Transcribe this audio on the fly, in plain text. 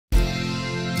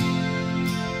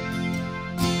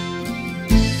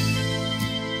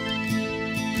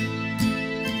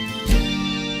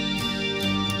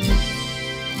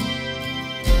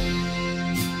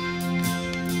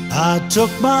I took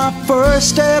my first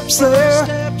steps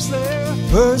there,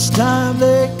 first time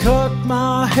they cut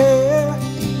my hair.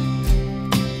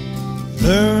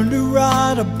 Learned to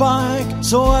ride a bike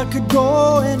so I could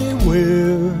go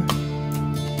anywhere.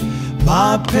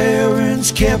 My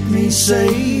parents kept me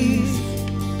safe,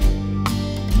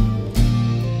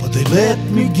 but they let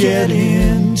me get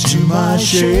into my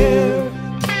share.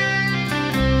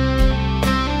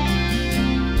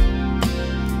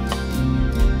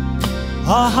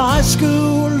 A high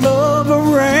school lover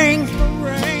rang,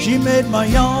 she made my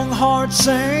young heart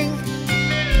sing.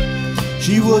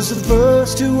 She was the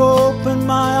first to open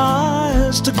my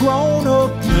eyes to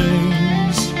grown-up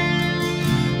things.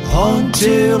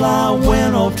 Until I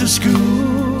went off to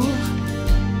school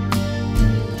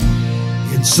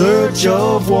in search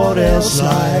of what else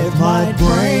life might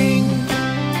bring.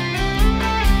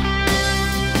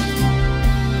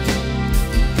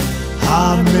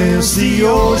 I miss the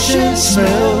ocean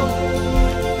smell,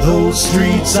 those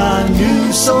streets I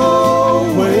knew so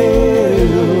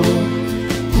well.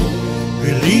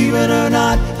 Believe it or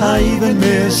not, I even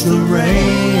miss the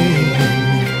rain.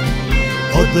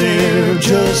 But they're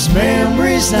just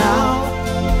memories now,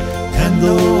 and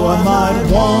though I might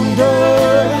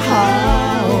wonder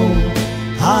how,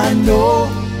 I know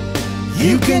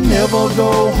you can never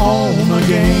go home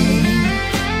again.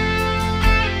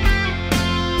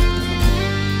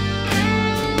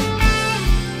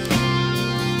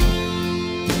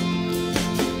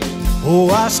 Oh,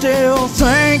 I still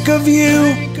think of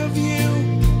you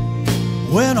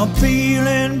when I'm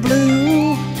feeling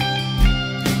blue.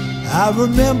 I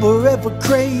remember every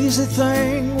crazy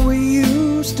thing we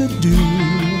used to do,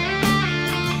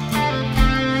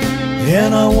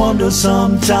 and I wonder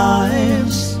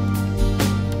sometimes,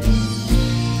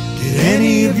 did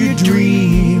any of your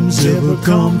dreams ever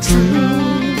come true?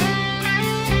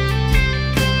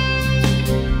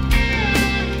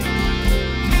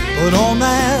 But on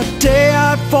that day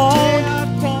I phoned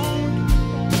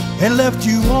and left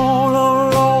you all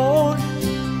alone.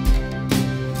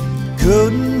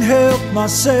 Couldn't help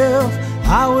myself,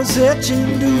 I was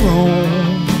itching to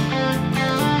roam.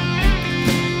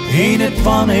 Ain't it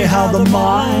funny how the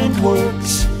mind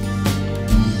works?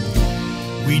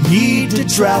 We need to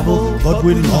travel, but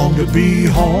we long to be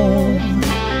home.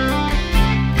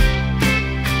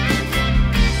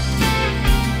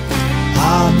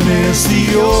 I miss the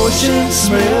ocean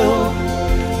smell,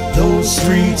 those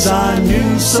streets I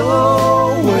knew so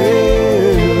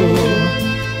well.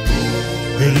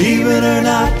 Believe it or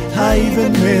not, I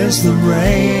even miss the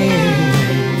rain.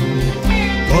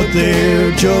 But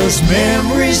they're just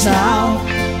memories now,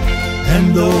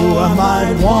 and though I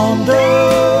might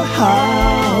wonder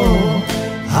how,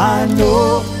 I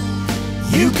know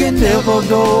you can never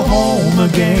go home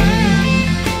again.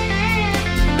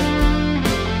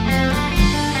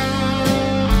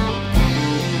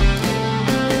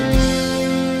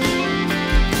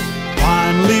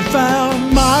 Finally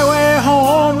found my way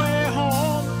home,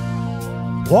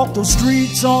 walked those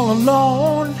streets all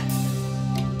alone.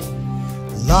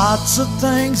 Lots of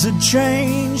things had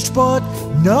changed, but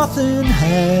nothing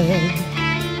had.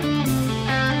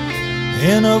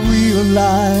 And I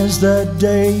realized that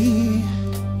day,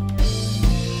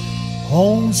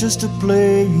 home's just a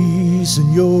place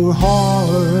in your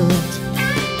heart.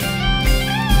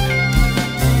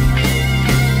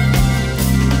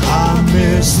 I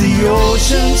miss the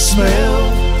ocean smell,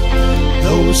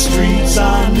 those streets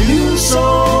I knew so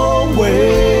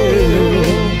well.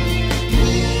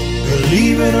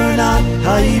 Believe it or not,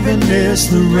 I even miss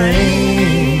the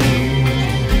rain.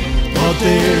 But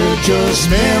they're just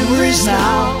memories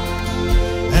now,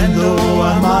 and though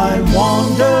I might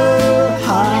wonder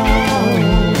how,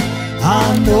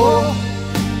 I know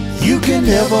you can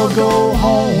never go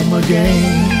home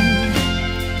again.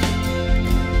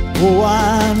 Oh,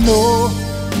 I know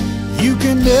you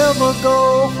can never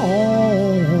go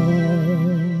home